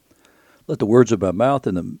Let the words of my mouth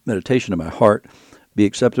and the meditation of my heart be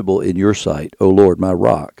acceptable in your sight, O Lord, my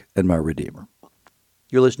rock and my redeemer.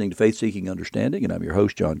 You're listening to Faith Seeking Understanding, and I'm your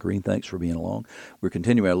host, John Green. Thanks for being along. We're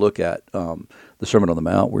continuing our look at the Sermon on the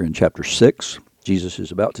Mount. We're in chapter 6. Jesus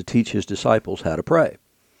is about to teach his disciples how to pray.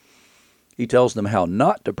 He tells them how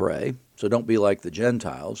not to pray, so don't be like the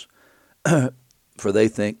Gentiles, for they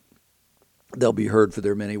think they'll be heard for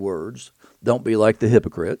their many words. Don't be like the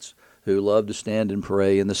hypocrites, who love to stand and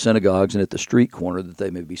pray in the synagogues and at the street corner that they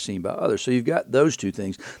may be seen by others. So you've got those two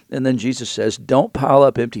things. And then Jesus says, don't pile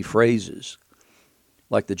up empty phrases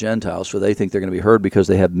like the Gentiles, for they think they're going to be heard because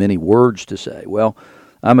they have many words to say. Well,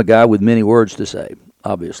 I'm a guy with many words to say,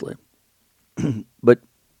 obviously. But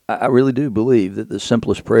I really do believe that the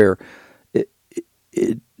simplest prayer, it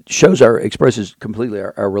expresses completely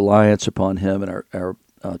our reliance upon him and our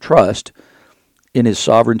trust in his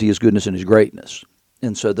sovereignty, his goodness, and his greatness.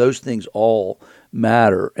 And so those things all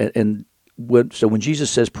matter. So when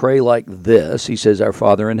Jesus says pray like this, he says, Our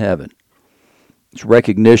Father in heaven. It's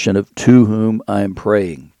recognition of to whom I am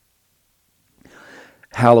praying.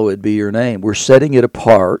 Hallowed be your name. We're setting it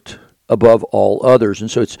apart above all others.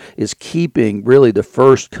 And so it's keeping really the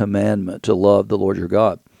first commandment to love the Lord your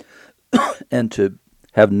God and to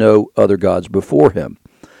have no other gods before him.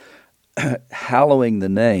 Hallowing the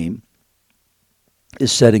name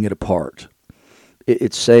is setting it apart.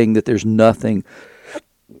 It's saying that there's nothing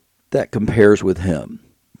that compares with him.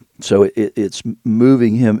 So it's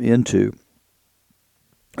moving him into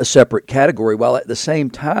a separate category while at the same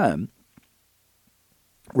time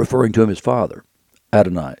referring to him as Father,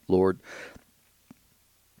 Adonai, Lord,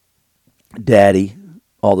 Daddy,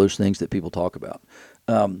 all those things that people talk about.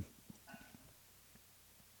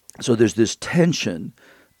 So there's this tension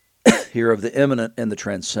here of the immanent and the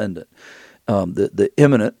transcendent. The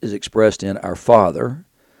immanent is expressed in our Father,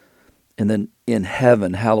 and then in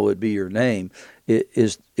heaven, hallowed be your name, it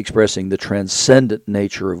is expressing the transcendent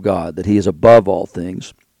nature of God, that he is above all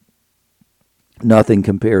things. Nothing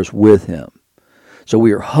compares with him. So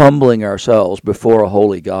we are humbling ourselves before a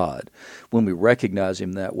holy God when we recognize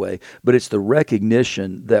him that way. But it's the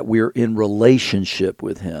recognition that we're in relationship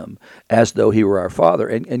with him as though he were our Father.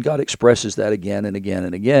 And God expresses that again and again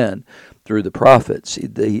and again through the prophets.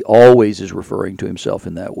 He always is referring to himself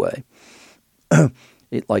in that way.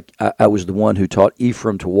 I was the one who taught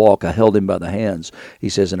Ephraim to walk. I held him by the hands, he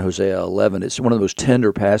says in Hosea 11. It's one of the most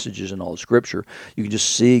tender passages in all of Scripture. You can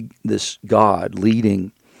just see this God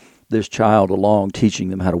leading this child along, teaching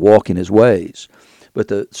them how to walk in his ways.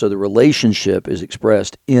 So the relationship is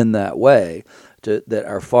expressed in that way, that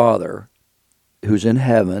our Father, who's in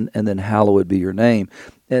heaven, and then hallowed be your name.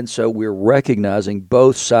 And so we're recognizing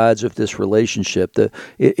both sides of this relationship.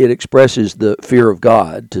 It expresses the fear of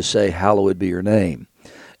God to say, hallowed be your name.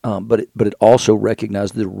 But it also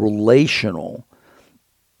recognizes the relational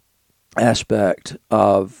aspect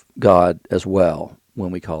of God as well when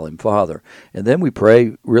we call him Father. And then we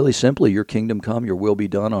pray really simply, your kingdom come, your will be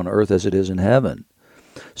done on earth as it is in heaven.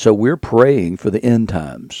 So we're praying for the end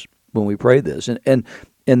times when we pray this. And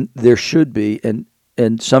there should be,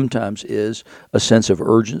 and sometimes is, a sense of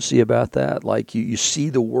urgency about that. Like you see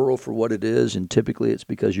the world for what it is, and typically it's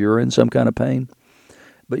because you're in some kind of pain.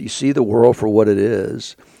 But you see the world for what it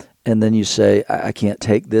is, and then you say, I can't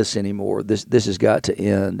take this anymore. This has got to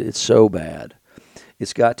end. It's so bad.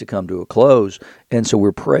 It's got to come to a close. And so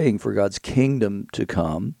we're praying for God's kingdom to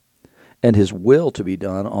come and his will to be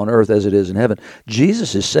done on earth as it is in heaven.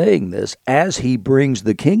 Jesus is saying this as he brings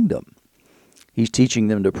the kingdom. He's teaching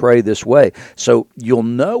them to pray this way. So you'll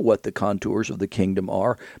know what the contours of the kingdom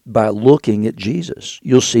are by looking at Jesus.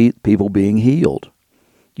 You'll see people being healed.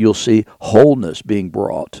 You'll see wholeness being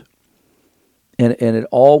brought. And it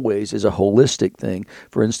always is a holistic thing.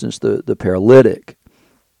 For instance, the paralytic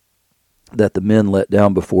that the men let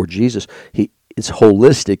down before Jesus, it's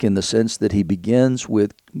holistic in the sense that he begins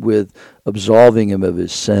with absolving him of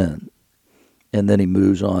his sin, and then he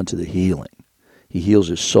moves on to the healing. He heals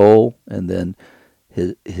his soul and then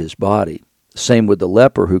his body. Same with the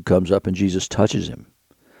leper who comes up and Jesus touches him.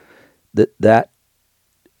 That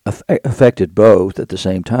affected both at the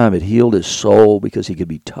same time. It healed his soul because he could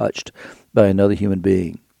be touched by another human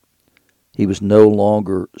being. He was no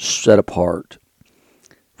longer set apart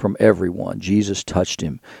from everyone. Jesus touched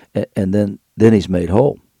him, and then he's made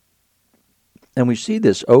whole. And we see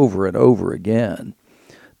this over and over again,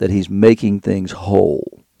 that he's making things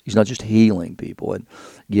whole. He's not just healing people and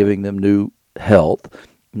giving them new health.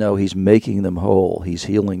 No, he's making them whole. He's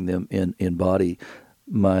healing them in body,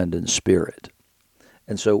 mind, and spirit.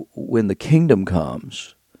 And so when the kingdom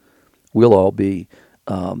comes, we'll all be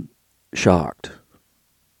shocked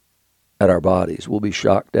at our bodies. We'll be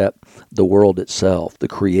shocked at the world itself, the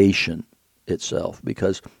creation itself,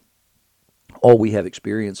 because all we have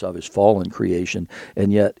experience of is fallen creation,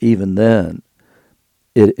 and yet even then,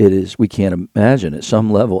 it is, we can't imagine at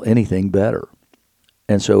some level anything better.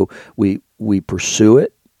 And so we pursue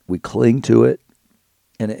it, we cling to it,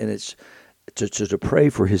 and it's to pray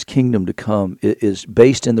for his kingdom to come is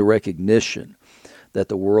based in the recognition that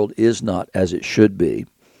the world is not as it should be,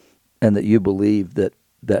 and that you believe that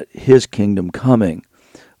his kingdom coming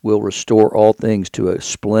will restore all things to a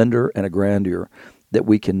splendor and a grandeur that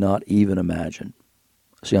we cannot even imagine.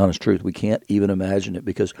 It's the honest truth. We can't even imagine it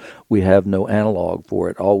because we have no analog for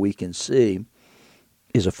it. All we can see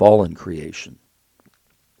is a fallen creation.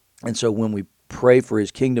 And so when we pray for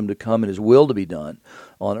his kingdom to come and his will to be done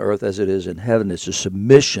on earth as it is in heaven, it's a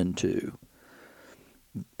submission to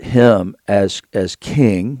him as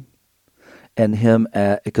king, and him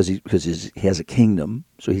because he has a kingdom,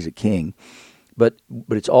 so he's a king. But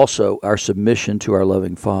it's also our submission to our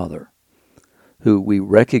loving Father, who we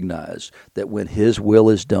recognize that when his will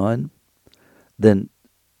is done, then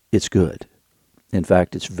it's good. In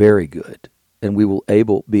fact, it's very good. And we will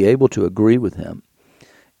be able to agree with him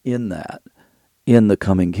in that, in the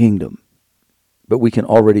coming kingdom. But we can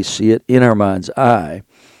already see it in our mind's eye.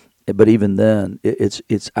 But even then,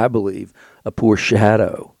 it's I believe, a poor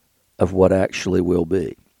shadow of what actually will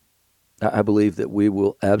be. I believe that we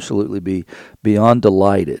will absolutely be beyond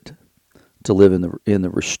delighted to live in the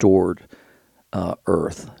restored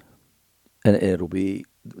earth, and it'll be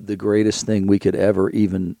the greatest thing we could ever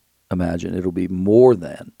even imagine. It'll be more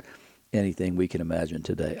than anything we can imagine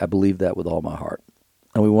today. I believe that with all my heart,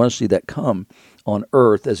 and we want to see that come on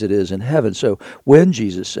earth as it is in heaven. So when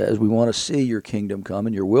Jesus says we want to see your kingdom come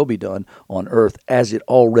and your will be done on earth as it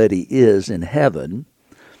already is in heaven,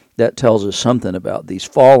 that tells us something about these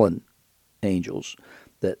fallen angels,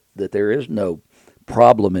 that there is no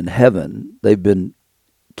problem in heaven. They've been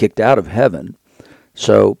kicked out of heaven.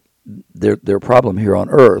 So their problem here on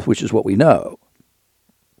earth, which is what we know,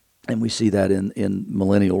 and we see that in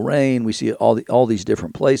millennial reign, we see it all these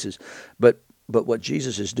different places. But what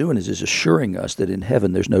Jesus is doing is assuring us that in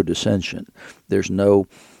heaven there's no dissension, there's no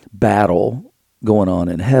battle going on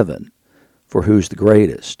in heaven for who's the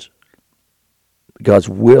greatest. God's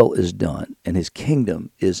will is done, and his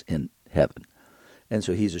kingdom is in heaven, and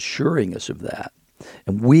so he's assuring us of that.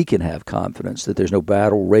 And we can have confidence that there's no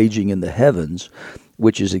battle raging in the heavens,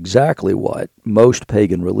 which is exactly what most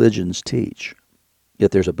pagan religions teach.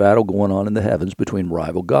 Yet there's a battle going on in the heavens between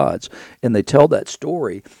rival gods. And they tell that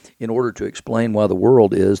story in order to explain why the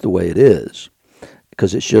world is the way it is,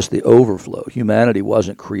 because it's just the overflow. Humanity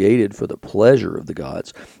wasn't created for the pleasure of the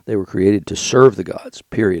gods. They were created to serve the gods,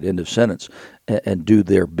 period, end of sentence, and do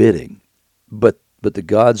their bidding. But the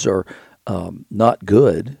gods are not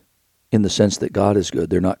good in the sense that God is good.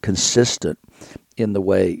 They're not consistent in the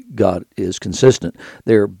way God is consistent.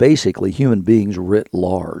 They're basically human beings writ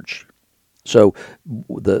large. So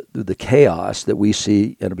the chaos that we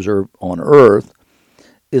see and observe on earth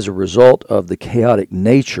is a result of the chaotic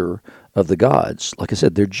nature of the gods. Like I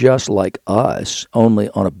said, they're just like us, only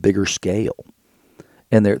on a bigger scale.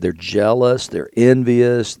 And they're jealous, they're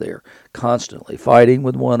envious, they're constantly fighting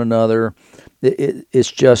with one another.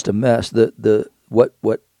 It's just a mess.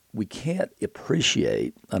 What we can't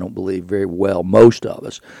appreciate, I don't believe very well, most of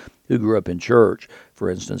us who grew up in church, for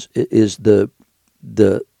instance, is the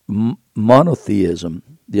monotheism,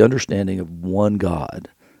 the understanding of one God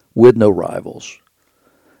with no rivals.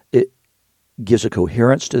 It gives a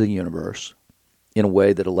coherence to the universe in a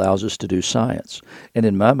way that allows us to do science. And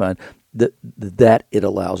in my mind, that it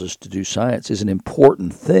allows us to do science is an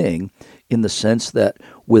important thing in the sense that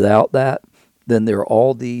without that, then there are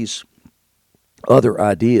all these other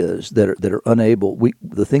ideas that are unable.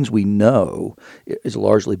 The things we know is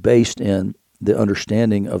largely based in the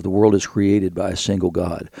understanding of the world is created by a single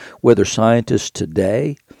God. Whether scientists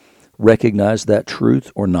today recognize that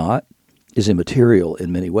truth or not is immaterial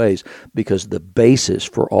in many ways, because the basis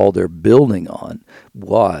for all they're building on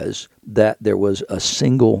was that there was a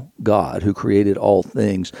single God who created all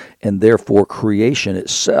things, and therefore creation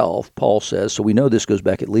itself, Paul says, so we know this goes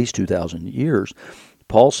back at least 2,000 years,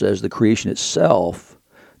 Paul says the creation itself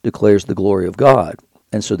declares the glory of God,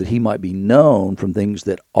 and so that he might be known from things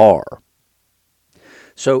that are.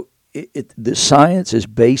 So the science is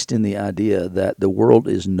based in the idea that the world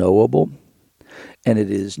is knowable, and it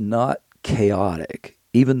is not chaotic.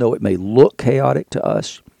 Even though it may look chaotic to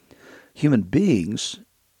us, human beings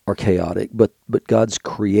are chaotic, but God's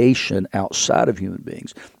creation outside of human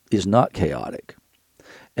beings is not chaotic.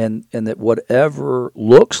 And that whatever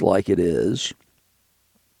looks like it is,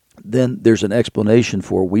 then there's an explanation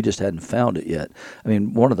for we just hadn't found it yet. I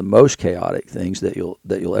mean, one of the most chaotic things that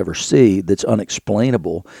you'll ever see that's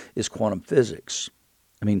unexplainable is quantum physics.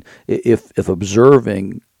 I mean, if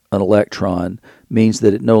observing an electron means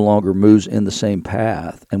that it no longer moves in the same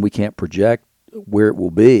path and we can't project where it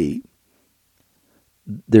will be,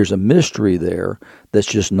 there's a mystery there that's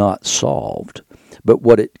just not solved. But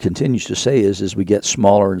what it continues to say is, as we get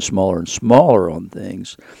smaller and smaller and smaller on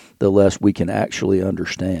things, the less we can actually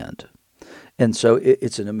understand. And so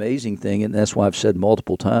it's an amazing thing, and that's why I've said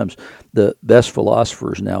multiple times, the best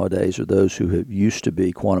philosophers nowadays are those who have used to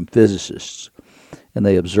be quantum physicists, and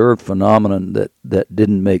they observed phenomenon that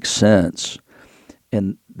didn't make sense,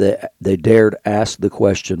 and they dared ask the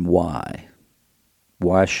question, why?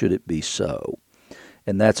 Why should it be so?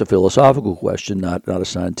 And that's a philosophical question, not a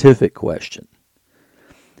scientific question.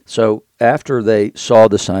 So after they saw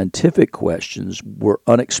the scientific questions were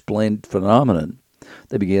unexplained phenomenon,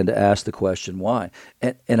 they began to ask the question, why?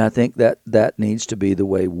 And I think that needs to be the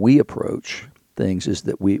way we approach things, is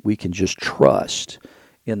that we can just trust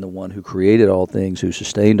in the one who created all things, who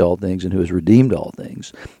sustained all things, and who has redeemed all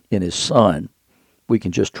things in his Son. We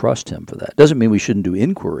can just trust him for that. Doesn't mean we shouldn't do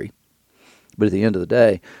inquiry, but at the end of the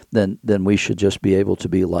day, then we should just be able to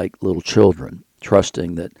be like little children,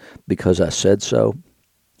 trusting that because I said so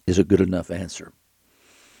is a good enough answer.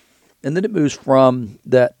 And then it moves from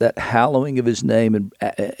that hallowing of his name and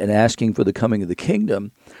asking for the coming of the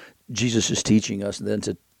kingdom. Jesus is teaching us then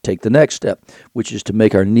to take the next step, which is to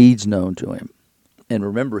make our needs known to him. And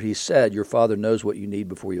remember, he said, your Father knows what you need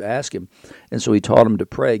before you ask him. And so he taught him to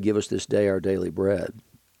pray, give us this day our daily bread,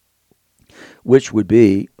 which would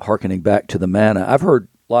be hearkening back to the manna. I've heard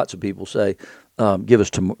lots of people say, give us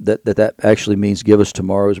that actually means give us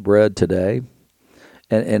tomorrow's bread today.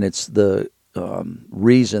 And it's the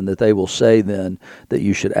reason that they will say then that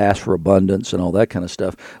you should ask for abundance and all that kind of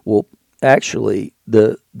stuff. Well, actually,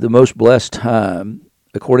 the most blessed time,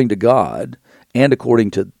 according to God and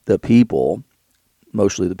according to the people,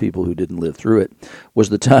 mostly the people who didn't live through it, was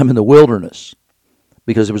the time in the wilderness,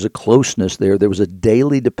 because there was a closeness there. There was a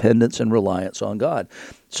daily dependence and reliance on God.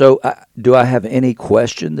 So do I have any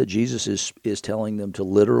question that Jesus is telling them to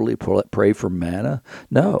literally pray for manna?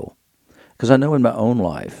 No. Because I know in my own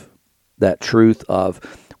life that truth of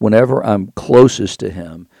whenever I'm closest to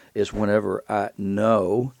him is whenever I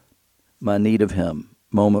know my need of him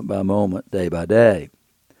moment by moment, day by day.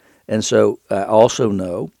 And so I also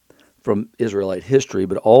know from Israelite history,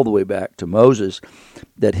 but all the way back to Moses,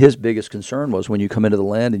 that his biggest concern was when you come into the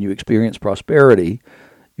land and you experience prosperity,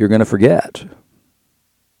 you're going to forget.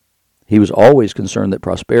 He was always concerned that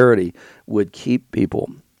prosperity would keep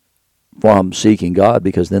people from seeking God,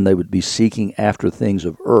 because then they would be seeking after things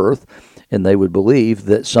of earth, and they would believe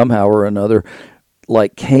that somehow or another,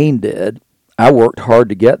 like Cain did, I worked hard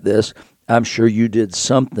to get this, I'm sure you did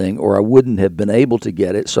something, or I wouldn't have been able to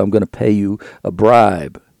get it, so I'm going to pay you a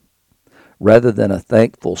bribe, rather than a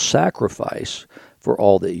thankful sacrifice for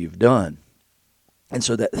all that you've done. And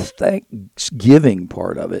so that thanksgiving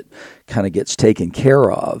part of it kind of gets taken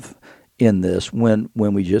care of in this when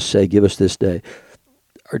we just say, give us this day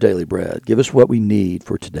our daily bread. Give us what we need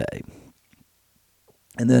for today.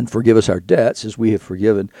 And then forgive us our debts as we have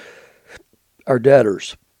forgiven our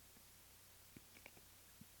debtors,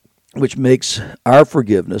 which makes our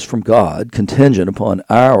forgiveness from God contingent upon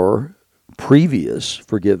our previous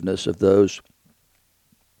forgiveness of those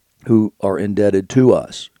who are indebted to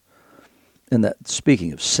us. And that,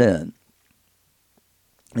 speaking of sin,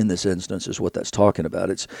 in this instance is what that's talking about.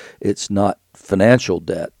 It's not financial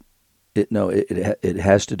debt. It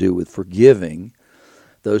has to do with forgiving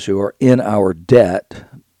those who are in our debt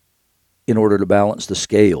in order to balance the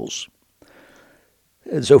scales.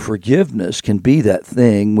 And so forgiveness can be that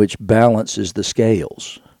thing which balances the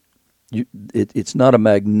scales. It's not a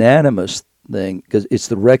magnanimous thing, because it's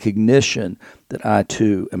the recognition that I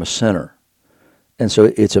too am a sinner. And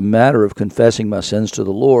so it's a matter of confessing my sins to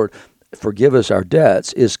the Lord. Forgive us our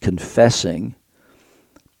debts is confessing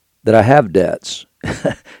that I have debts.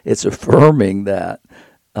 It's affirming that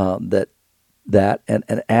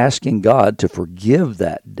and asking God to forgive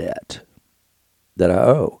that debt that I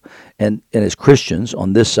owe. And as Christians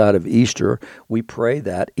on this side of Easter, we pray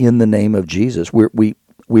that in the name of Jesus. We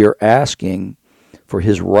are asking for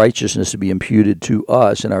his righteousness to be imputed to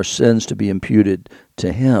us and our sins to be imputed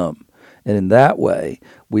to him. And in that way,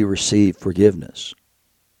 we receive forgiveness.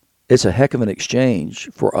 It's a heck of an exchange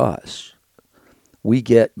for us. We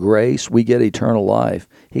get grace, we get eternal life.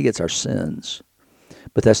 He gets our sins.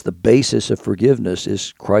 But that's the basis of forgiveness,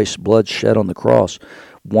 is Christ's blood shed on the cross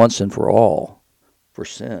once and for all for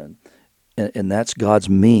sin. And that's God's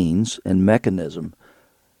means and mechanism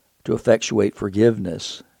to effectuate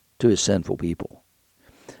forgiveness to his sinful people.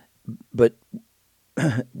 But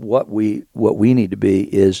what we need to be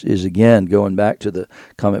is again, going back to the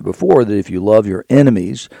comment before, that if you love your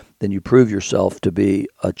enemies, then you prove yourself to be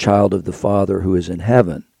a child of the Father who is in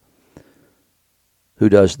heaven, who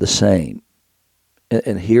does the same.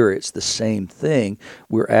 And here it's the same thing.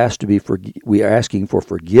 We're asked to be we are asking for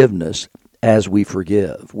forgiveness as we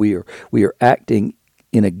forgive. We are acting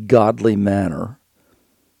in a godly manner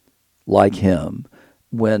like him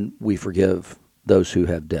when we forgive those who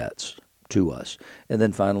have debts to us. And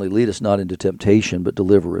then finally, lead us not into temptation, but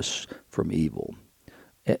deliver us from evil.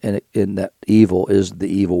 And that evil is the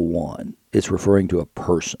evil one. It's referring to a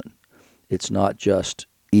person. It's not just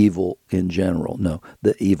evil in general. No,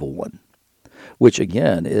 the evil one. Which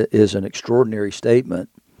again is an extraordinary statement,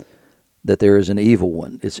 that there is an evil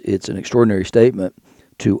one. It's an extraordinary statement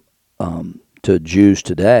to Jews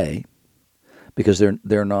today, because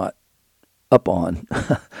they're not up on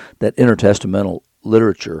that intertestamental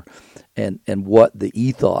literature and what the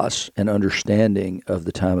ethos and understanding of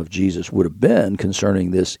the time of Jesus would have been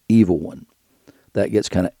concerning this evil one. That gets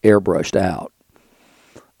kind of airbrushed out.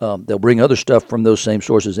 They'll bring other stuff from those same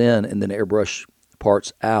sources in, and then airbrush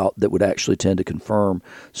parts out that would actually tend to confirm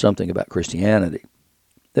something about Christianity.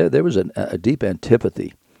 There was a deep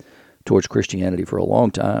antipathy towards Christianity for a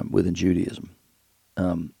long time within Judaism,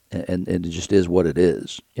 and it just is what it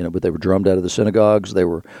is, But they were drummed out of the synagogues. They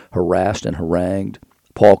were harassed and harangued.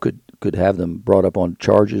 Paul could have them brought up on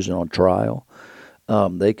charges and on trial.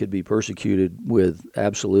 They could be persecuted with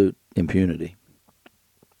absolute impunity.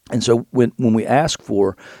 And so when we ask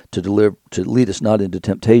to lead us not into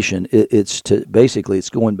temptation, it's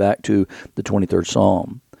going back to the 23rd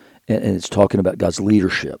Psalm, and it's talking about God's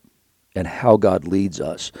leadership and how God leads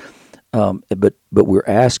us. But we're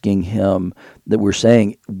asking him, that we're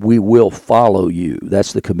saying we will follow you.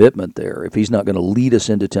 That's the commitment there. If he's not going to lead us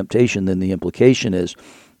into temptation, then the implication is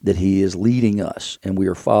that he is leading us and we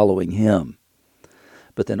are following him.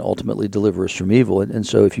 But then ultimately deliver us from evil. And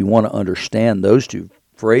so if you want to understand those two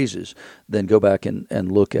phrases, then go back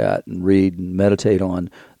and look at and read and meditate on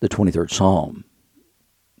the 23rd Psalm,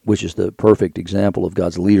 which is the perfect example of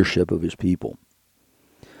God's leadership of his people.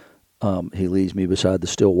 He leads me beside the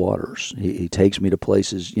still waters. He takes me to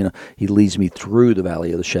places, he leads me through the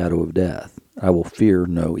valley of the shadow of death. I will fear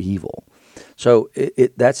no evil. So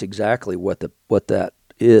that's exactly what that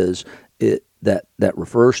is. That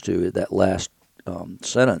refers to that last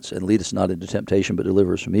sentence, and lead us not into temptation, but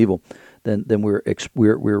deliver us from evil. Then we're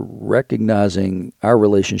recognizing our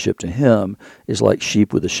relationship to him is like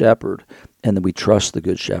sheep with a shepherd, and then we trust the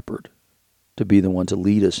good shepherd to be the one to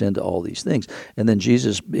lead us into all these things. And then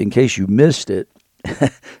Jesus, in case you missed it,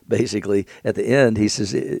 basically at the end he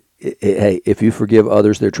says, hey, if you forgive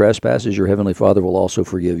others their trespasses, your heavenly Father will also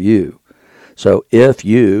forgive you. So if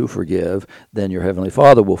you forgive, then your heavenly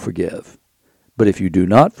Father will forgive. But if you do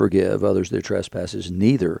not forgive others their trespasses,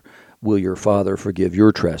 neither will your Father forgive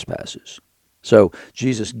your trespasses. So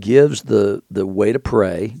Jesus gives the way to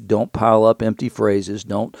pray. Don't pile up empty phrases.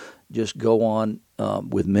 Don't just go on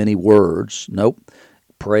with many words. Nope.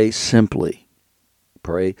 Pray simply.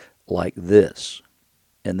 Pray like this.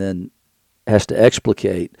 And then has to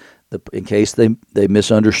explicate, in case they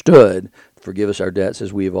misunderstood, forgive us our debts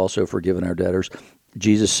as we have also forgiven our debtors.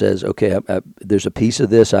 Jesus says, okay, there's a piece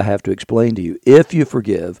of this I have to explain to you. If you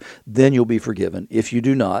forgive, then you'll be forgiven. If you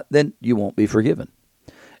do not, then you won't be forgiven.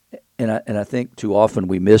 And I think too often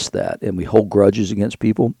we miss that, and we hold grudges against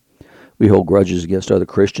people. We hold grudges against other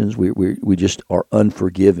Christians. We just are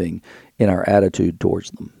unforgiving in our attitude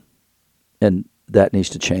towards them. And that needs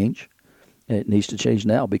to change. And it needs to change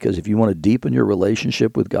now, because if you want to deepen your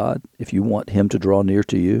relationship with God, if you want him to draw near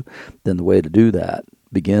to you, then the way to do that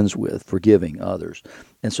begins with forgiving others.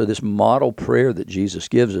 And so this model prayer that Jesus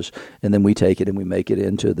gives us, and then we take it and we make it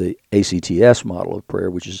into the ACTS model of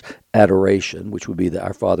prayer, which is adoration, which would be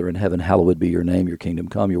Our Father in heaven, hallowed be your name, your kingdom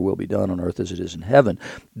come, your will be done on earth as it is in heaven.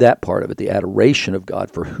 That part of it, the adoration of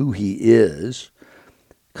God for who he is,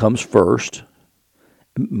 comes first.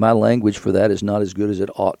 My language for that is not as good as it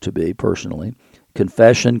ought to be, personally.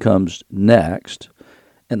 Confession comes next.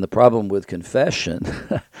 And the problem with confession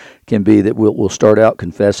can be that we'll start out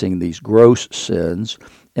confessing these gross sins,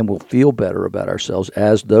 and we'll feel better about ourselves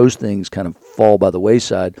as those things kind of fall by the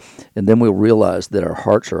wayside, and then we'll realize that our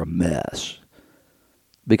hearts are a mess,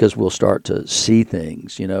 because we'll start to see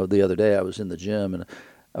things. The other day I was in the gym, and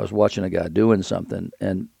I was watching a guy doing something,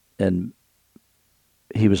 and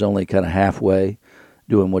he was only kind of halfway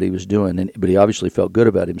doing what he was doing, but he obviously felt good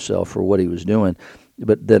about himself for what he was doing.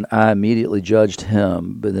 But then I immediately judged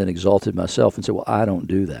him, but then exalted myself and said, well, I don't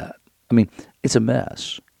do that. I mean, it's a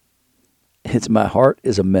mess. It's my heart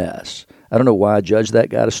is a mess. I don't know why I judged that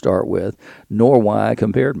guy to start with, nor why I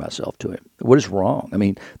compared myself to him. What is wrong? I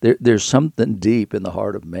mean, there's something deep in the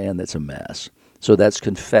heart of man that's a mess. So that's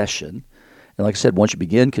confession. And like I said, once you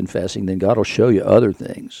begin confessing, then God will show you other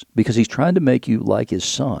things because he's trying to make you like his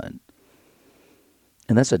son.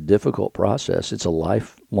 And that's a difficult process. It's a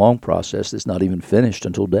lifelong process that's not even finished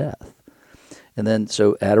until death. And then,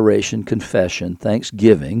 so adoration, confession,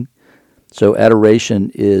 thanksgiving. So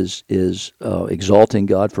adoration is exalting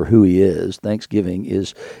God for who he is. Thanksgiving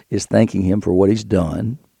is thanking him for what he's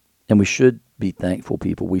done. And we should be thankful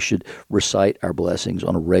people. We should recite our blessings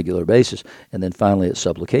on a regular basis. And then finally, it's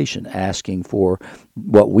supplication, asking for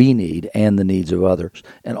what we need and the needs of others.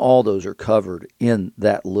 And all those are covered in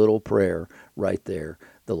that little prayer right there,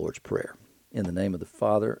 the Lord's Prayer. In the name of the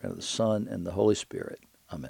Father, and of the Son, and the Holy Spirit.